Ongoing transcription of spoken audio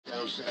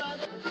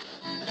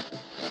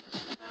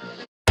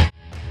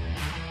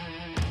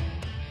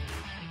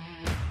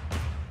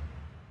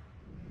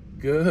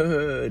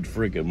Good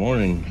freaking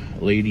morning,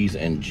 ladies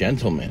and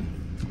gentlemen.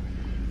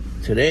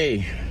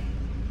 Today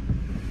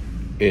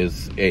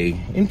is a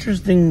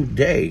interesting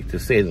day, to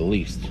say the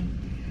least,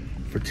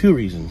 for two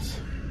reasons.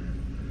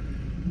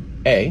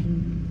 A,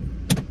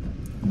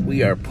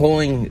 we are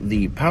pulling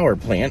the power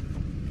plant,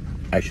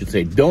 I should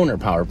say donor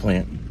power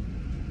plant,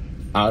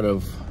 out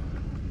of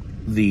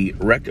the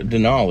wrecked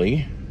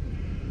Denali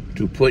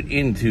to put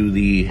into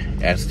the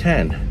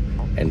S10.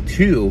 And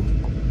two,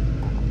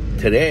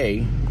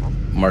 today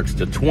marks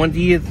the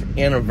 20th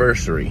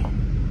anniversary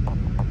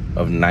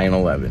of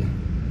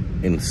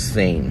 9/11.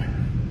 Insane.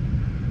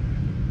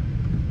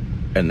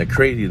 And the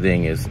crazy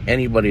thing is,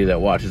 anybody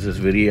that watches this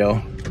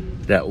video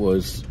that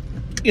was,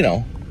 you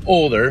know,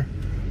 older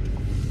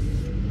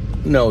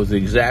knows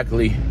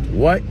exactly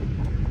what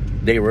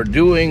they were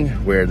doing,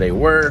 where they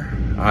were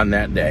on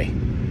that day.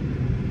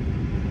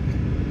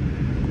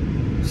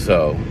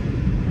 So,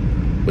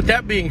 with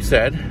that being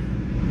said,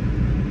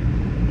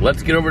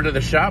 let's get over to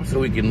the shop so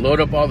we can load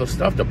up all the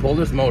stuff to pull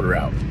this motor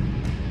out.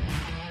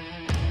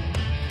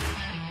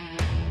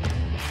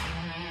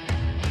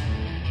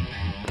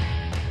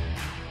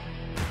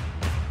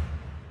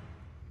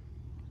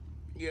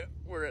 Yeah,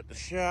 we're at the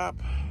shop.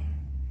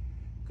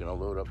 Gonna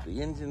load up the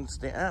engine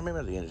stand. Maybe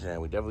not the engine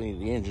stand. We definitely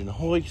need the engine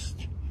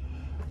hoist,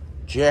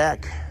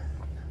 jack.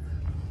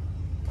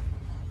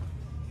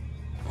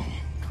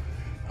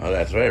 Oh,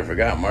 that's right. I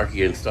forgot.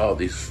 Marky installed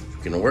these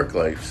freaking work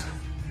lights.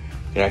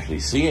 You can actually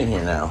see in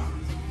here now.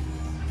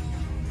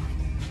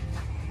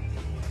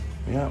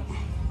 Yep.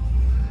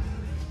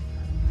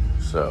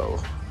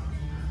 So,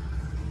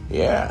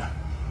 yeah.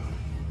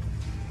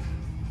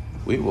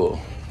 We will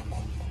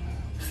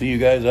see you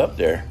guys up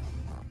there.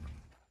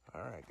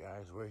 All right,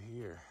 guys, we're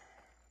here.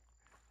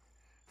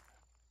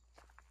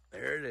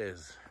 There it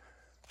is.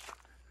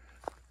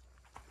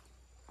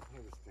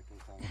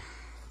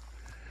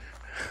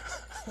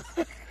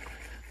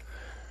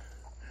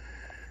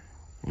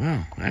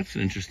 Wow, that's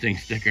an interesting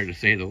sticker, to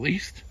say the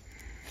least.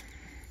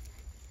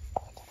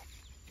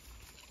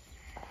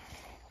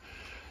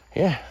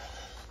 Yeah.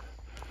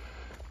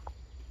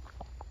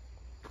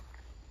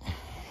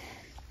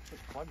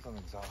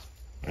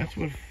 That's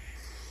what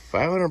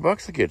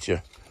 $500 to get you.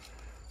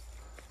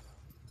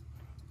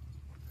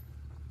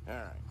 All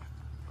right.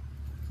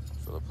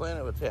 So the plan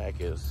of attack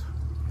is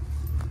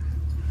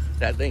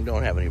that thing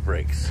don't have any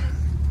brakes.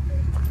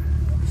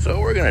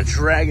 So we're gonna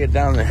drag it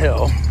down the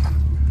hill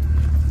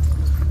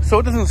so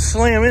it doesn't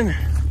slam in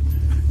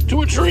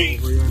to a tree.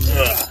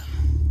 Ugh.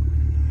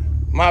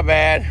 My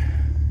bad.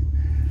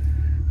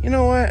 You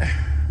know what?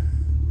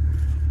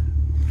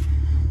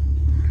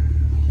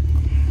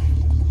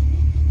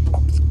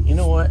 You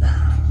know what?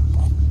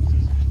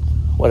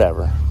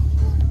 Whatever.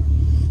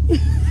 You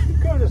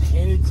could have just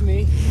handed it to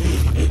me.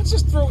 Let's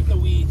just throw it in the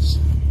weeds.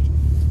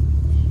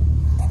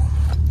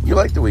 You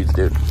like the weeds,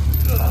 dude.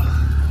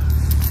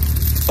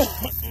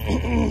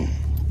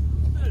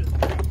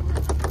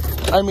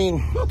 I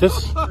mean,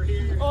 this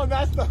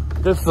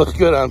this looks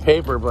good on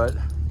paper, but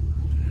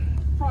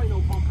probably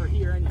no bumper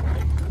here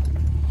anyway.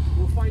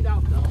 We'll find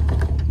out though.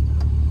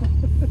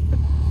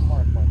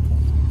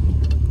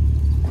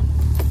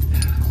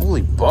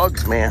 Holy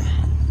bugs, man.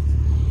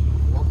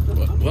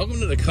 Welcome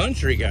to the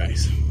country,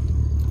 guys.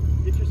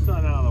 Get your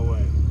son out of the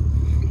way.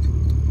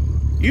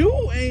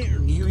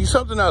 You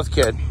something else,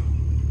 kid.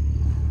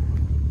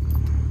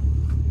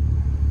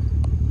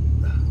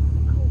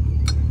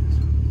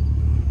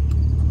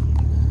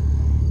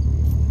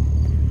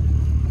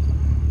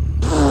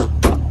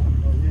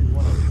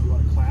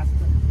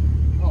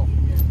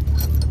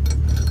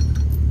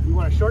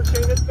 Short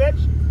chain this bitch?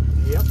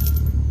 Yep.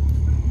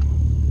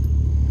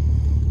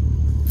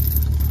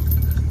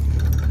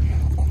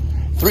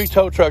 Three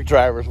tow truck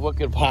drivers. What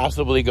could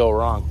possibly go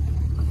wrong?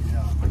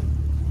 Yeah.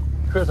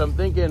 Chris, I'm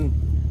thinking,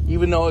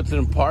 even though it's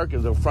in park,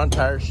 the front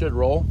tire should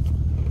roll.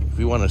 If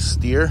we want to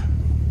steer.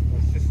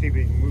 Let's just see if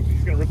he can move.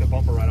 He's gonna rip the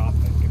bumper right off.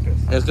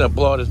 And it's gonna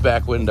blow out his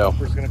back window. The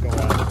bumper's gonna go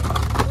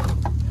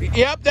out.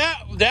 Yep,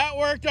 that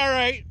worked all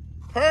right.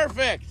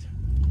 Perfect.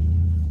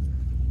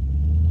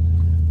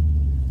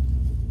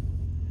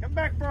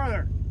 Back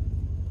further.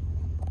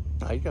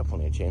 Oh, you got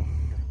plenty of chain.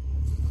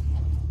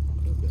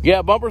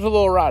 Yeah, bumper's a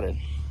little rotted.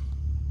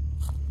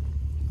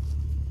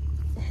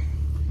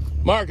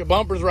 Mark, the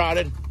bumper's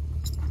rotted.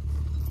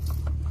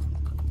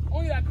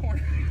 Only that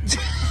corner.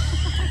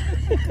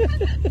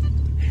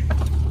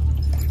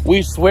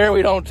 We swear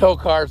we don't tow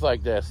cars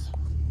like this.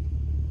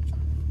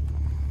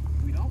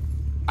 We don't?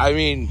 I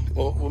mean,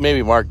 well,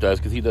 maybe Mark does,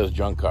 because he does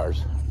junk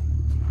cars.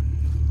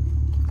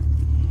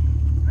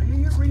 Are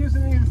you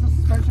reusing any of the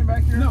suspension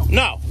back here? No.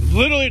 No,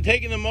 literally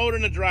taking the motor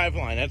and the drive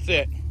line. That's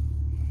it.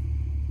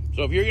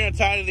 So if you're going to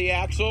tie to the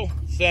axle,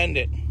 send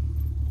it.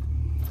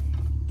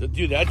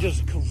 Dude, that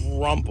just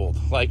crumpled.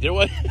 Like, there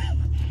was...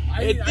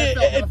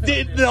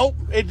 Nope.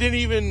 It didn't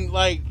even,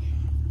 like...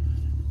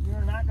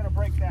 You're not going to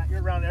break that.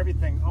 You're around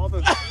everything. All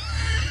the...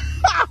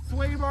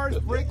 sway bars,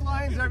 brake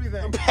lines,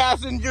 everything.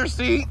 Passenger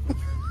seat.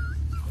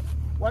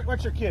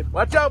 What's your kid?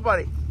 Watch out,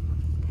 buddy.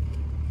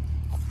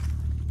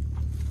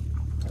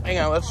 Hang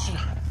on, let's...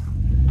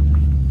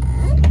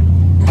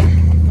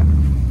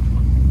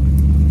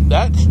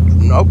 That's...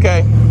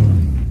 Okay.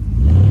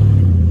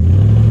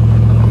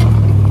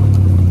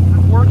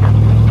 I'm working.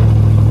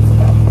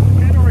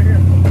 Get over here.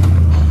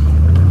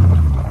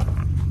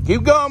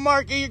 Keep going,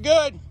 Marky, you're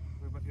good.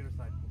 What about the other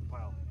side of the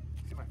pile?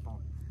 See my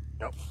phone.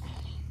 Nope.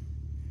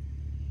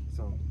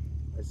 So,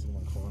 I just didn't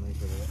want to call on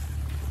anything for that.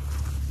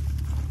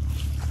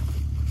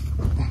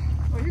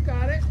 Oh, you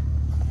got it.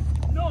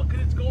 No,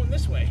 because it's going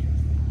this way.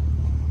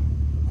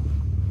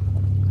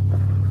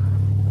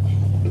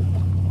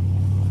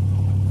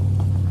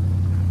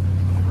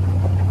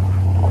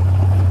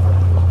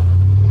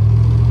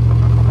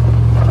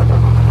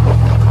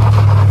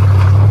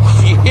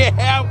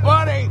 Yeah,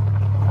 buddy.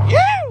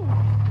 You.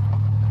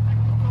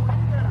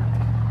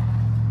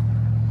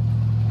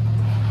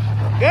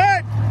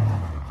 Good.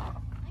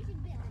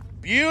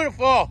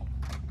 Beautiful.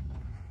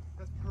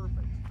 That's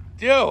perfect.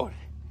 Dude.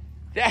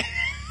 That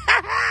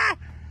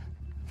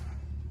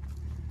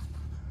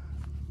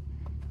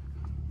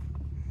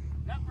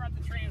That brought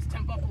the trans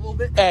temp up a little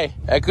bit. Hey,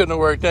 that couldn't have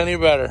worked any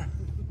better.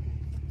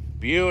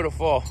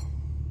 Beautiful. Spend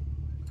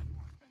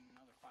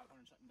another $500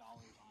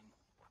 on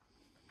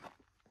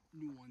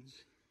new ones.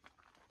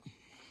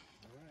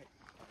 All right.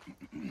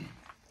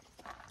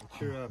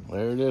 Get your,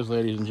 There it is,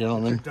 ladies and your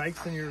gentlemen.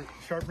 dikes and your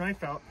sharp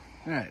knife out.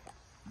 All right,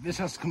 this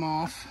has to come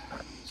off.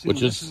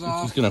 Which is, it's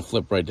just gonna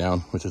flip right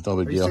down, which is no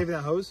big Are you deal. saving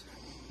that hose?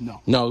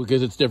 No. No,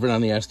 because it's different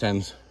on the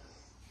S10s.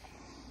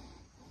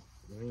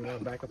 You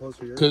want a backup hose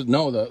for yours? Because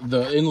no,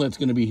 the inlet's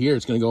gonna be here.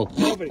 It's gonna go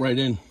right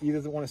in. You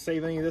doesn't want to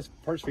save any of this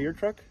parts for your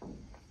truck?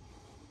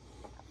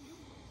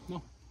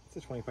 No.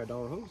 It's a $25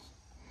 hose.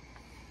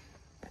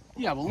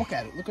 Yeah, but look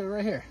at it. Look at it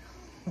right here.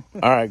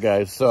 All right,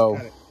 guys. So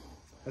Got it.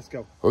 Let's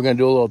go. we're gonna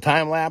do a little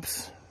time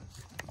lapse.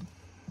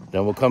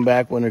 Then we'll come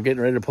back when they're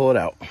getting ready to pull it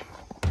out.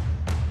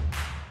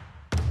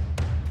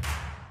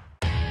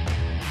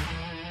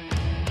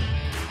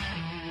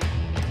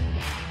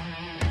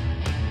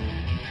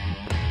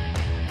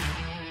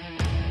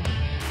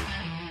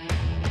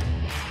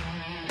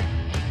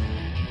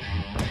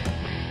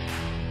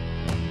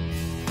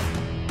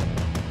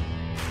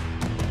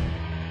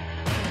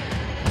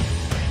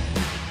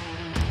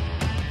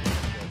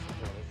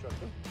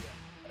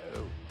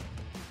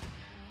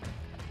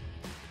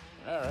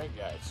 Alright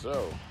guys,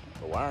 so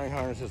the wiring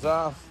harness is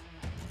off,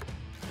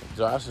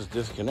 exhaust is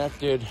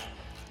disconnected,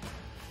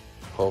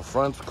 whole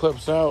front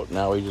clips out.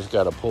 Now we just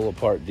got to pull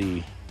apart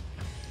the,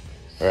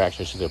 or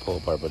actually I should say pull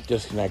apart, but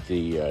disconnect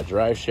the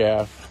drive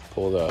shaft,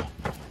 pull the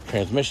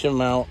transmission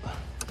mount,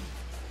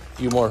 a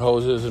few more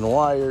hoses and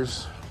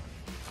wires,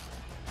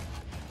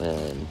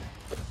 and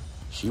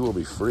she will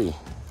be free.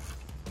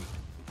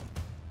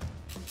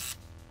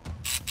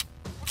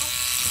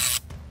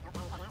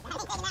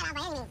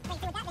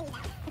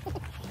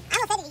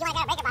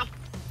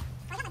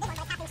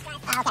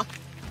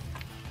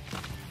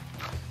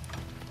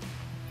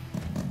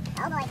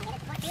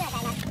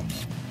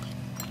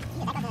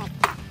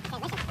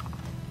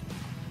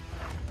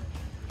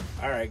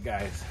 All right,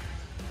 guys,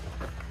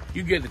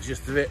 you get the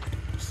gist of it.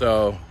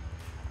 So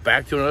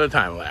back to another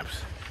time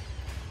lapse.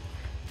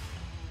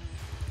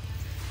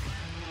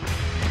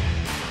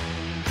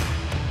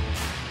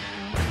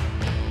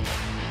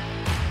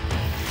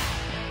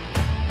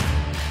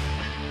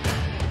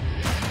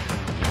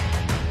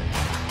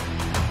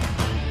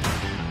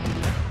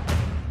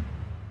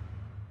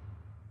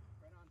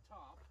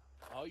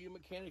 All you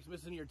mechanics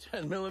missing your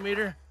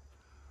 10mm,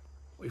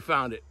 we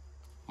found it.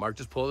 Mark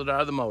just pulled it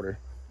out of the motor.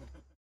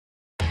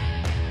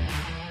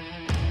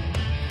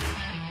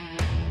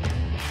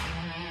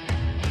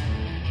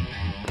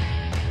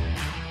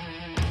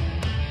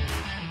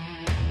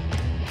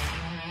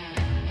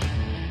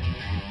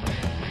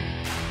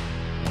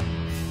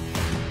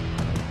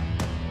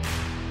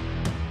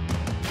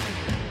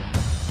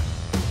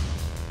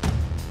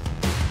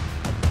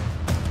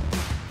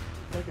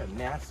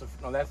 NASA,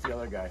 no, that's the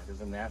other guy.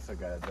 There's a NASA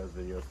guy that does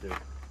videos too.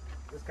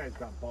 This guy's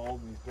got bald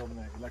and he's building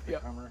that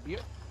electric hammer.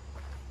 Yep.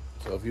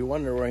 So if you're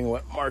wondering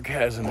what Mark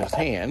has in his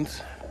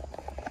hands,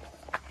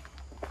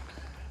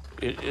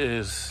 it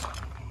is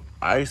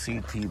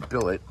ICT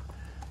billet,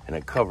 and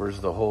it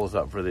covers the holes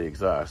up for the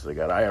exhaust. They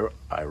got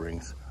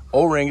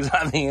O-rings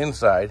on the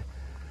inside.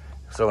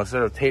 So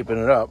instead of taping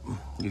it up,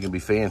 you can be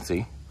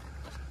fancy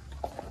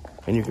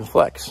and you can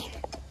flex. Yeah,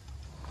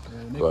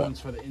 they make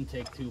ones for the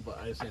intake too, but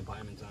I just didn't buy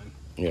them in time.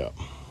 Yeah.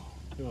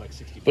 They were like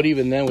 60 But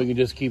even then, we can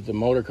just keep the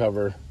motor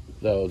cover,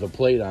 the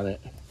plate on it,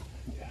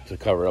 to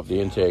cover up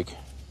the intake.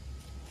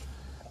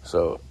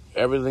 So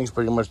everything's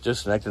pretty much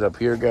disconnected up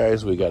here,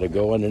 guys. We got to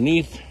go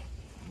underneath.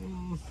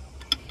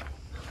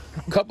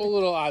 A couple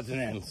little odds and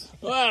ends.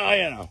 Well,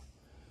 you know.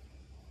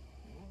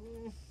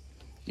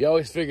 You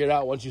always figure it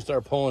out once you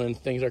start pulling and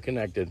things are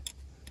connected.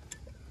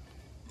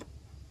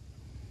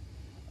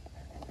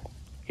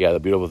 Yeah, the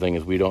beautiful thing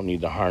is we don't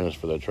need the harness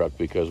for the truck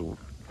because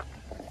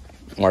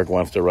Mark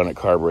wants to run it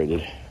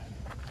carbureted.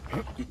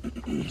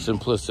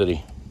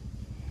 Simplicity.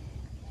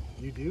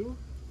 You do?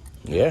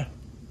 Yeah.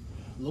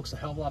 Looks a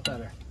hell of a lot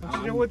better.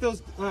 What you do with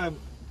those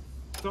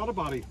throttle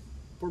body,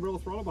 4-barrel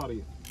throttle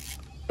body?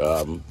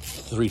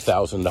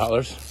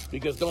 $3,000.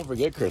 Because don't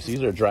forget, Chris,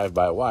 these are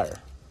drive-by-wire.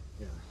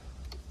 Yeah.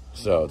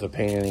 So it's a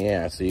pain in the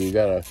ass. So you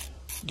gotta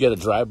get a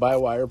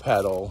drive-by-wire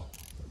pedal.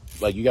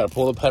 Like you gotta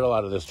pull the pedal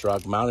out of this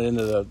truck, mount it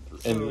into the.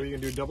 So you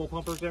can do double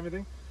pumpers and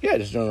everything? Yeah,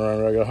 just doing around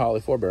a regular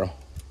Holly 4-barrel.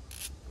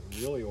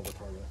 Really over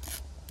target.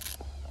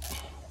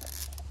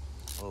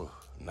 Oh,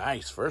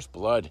 nice first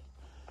blood.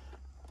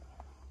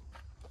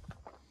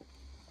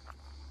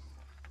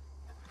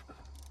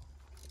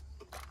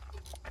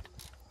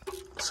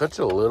 Such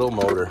a little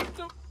motor.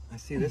 I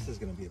see this is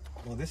going to be,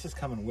 well, this is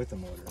coming with the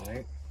motor,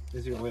 right?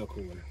 This is your oil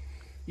cooler.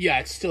 Yeah,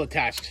 it's still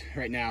attached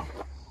right now.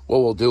 What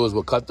we'll do is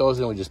we'll cut those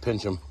and we just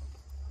pinch them.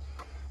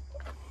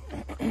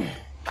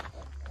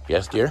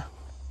 Yes, dear?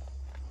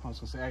 I was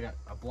going to say I got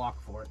a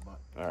block for it, but.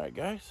 All right,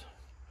 guys.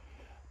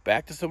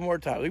 Back to some more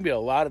time. There's going to be a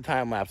lot of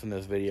time lapse in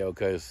this video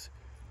because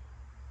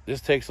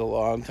this takes a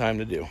long time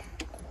to do.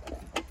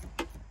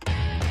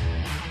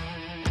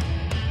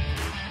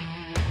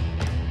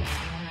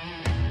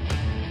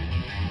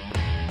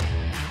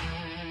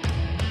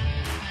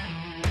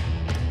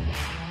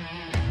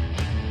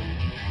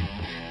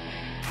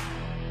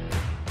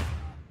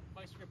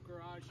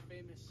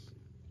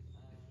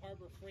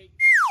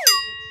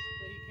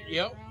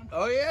 Yep.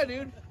 Oh yeah,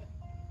 dude.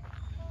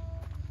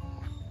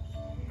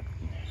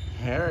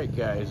 All right,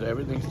 guys.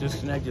 Everything's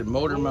disconnected.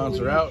 Motor mounts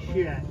are out.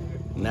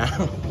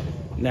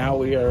 Now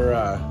we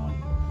are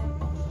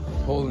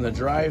holding the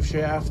drive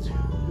shaft.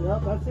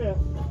 Yep, that's it.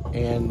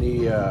 And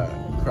the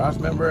cross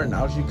member, and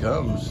now she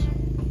comes.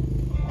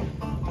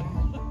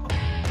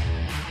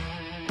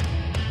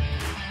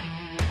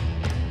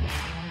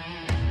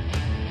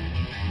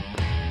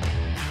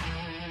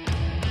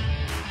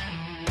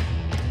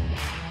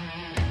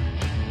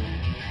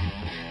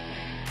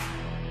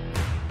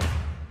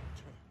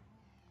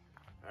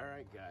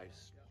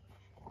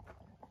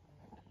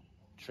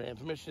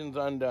 Transmission's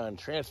undone,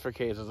 transfer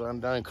case is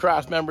undone,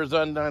 cross members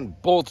undone,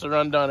 bolts are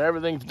undone,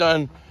 everything's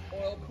done.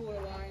 Oil cooler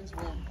lines,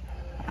 we'll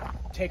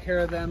take care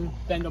of them,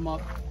 bend them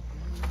up.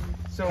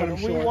 So do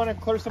we want to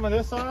clear some of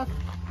this off?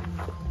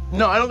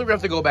 No, I don't think we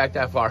have to go back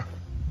that far.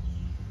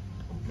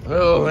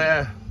 Oh,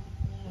 yeah.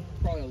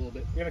 Probably a little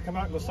bit. You're going to come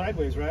out and go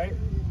sideways, right?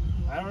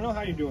 I don't know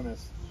how you're doing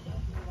this.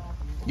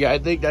 Yeah, I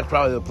think that's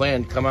probably the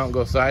plan, come out and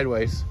go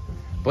sideways.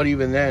 But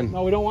even then...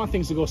 No, we don't want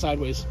things to go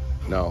sideways.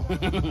 No.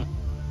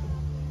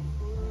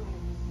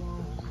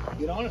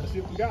 Get on it, see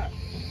what we got.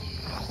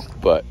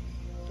 But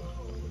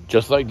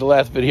just like the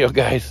last video,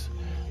 guys,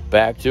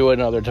 back to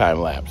another time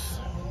lapse.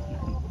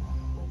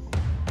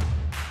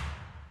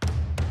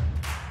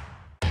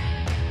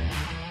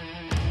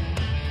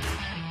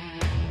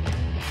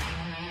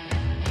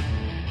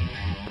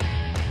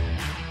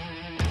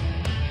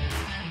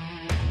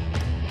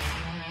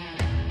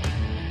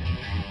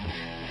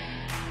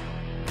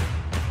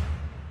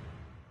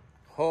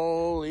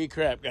 Holy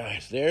crap,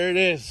 guys. There it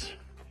is.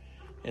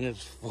 In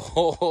its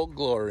full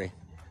glory.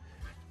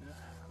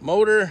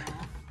 Motor,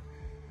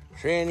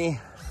 tranny,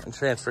 and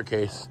transfer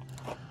case.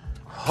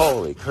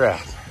 Holy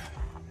crap.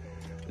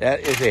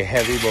 That is a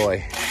heavy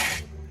boy.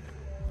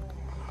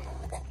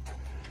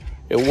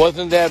 It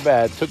wasn't that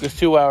bad. It took us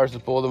 2 hours to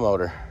pull the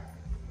motor.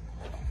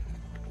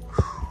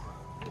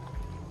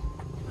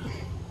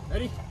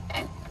 Ready?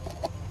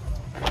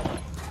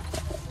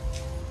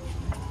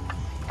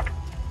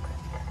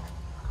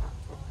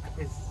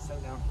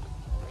 Set down.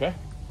 Okay.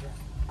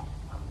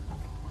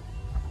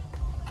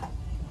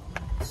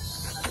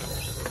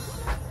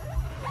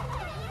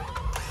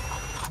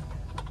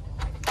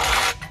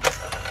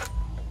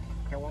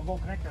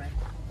 Connector.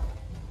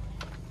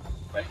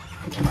 Right.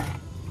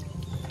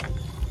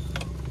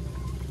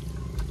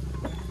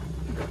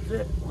 That's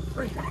it.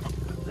 Right.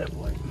 That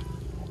boy.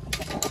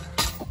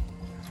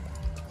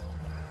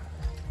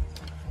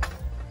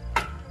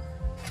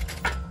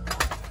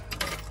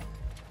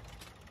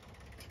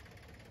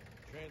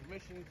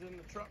 Transmission's in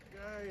the truck,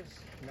 guys.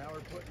 Now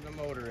we're putting the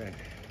motor in.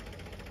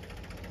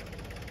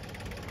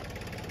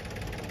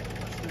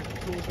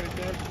 Tools right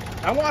there.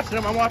 I'm watching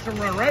him. I'm watching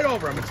him run right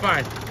over him. It's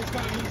fine. It's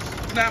fine.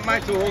 It's not my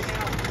tools.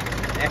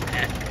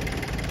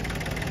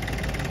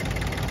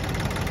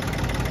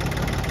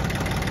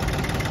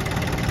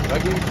 I'll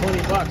give you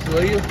 $20,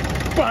 will you?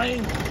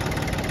 Fine.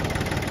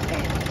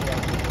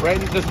 Right?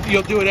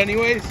 You'll do it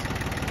anyways?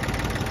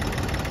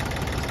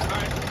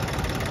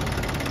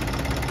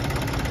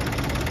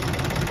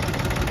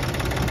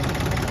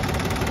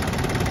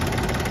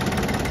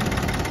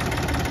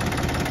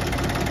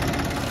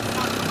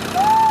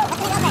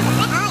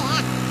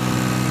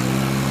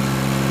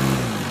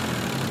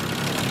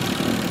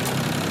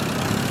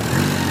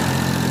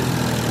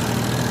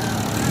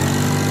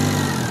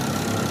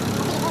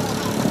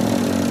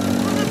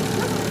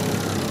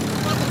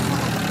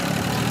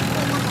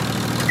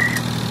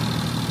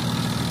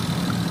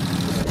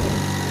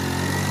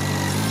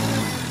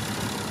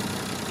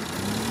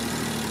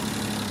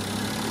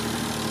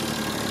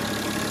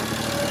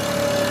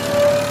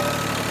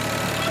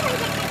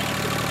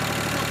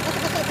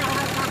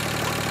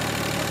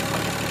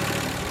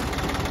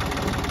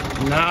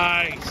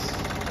 Nice.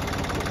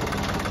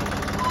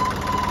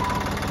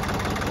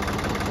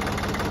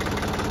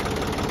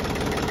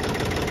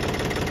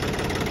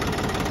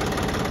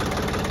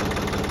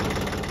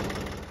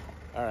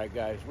 All right,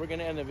 guys, we're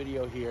gonna end the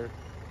video here.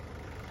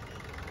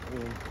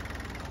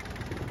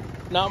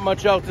 Not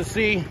much else to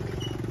see.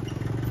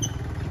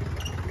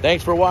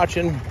 Thanks for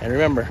watching, and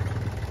remember,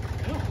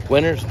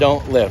 winners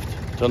don't lift.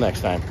 Till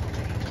next time.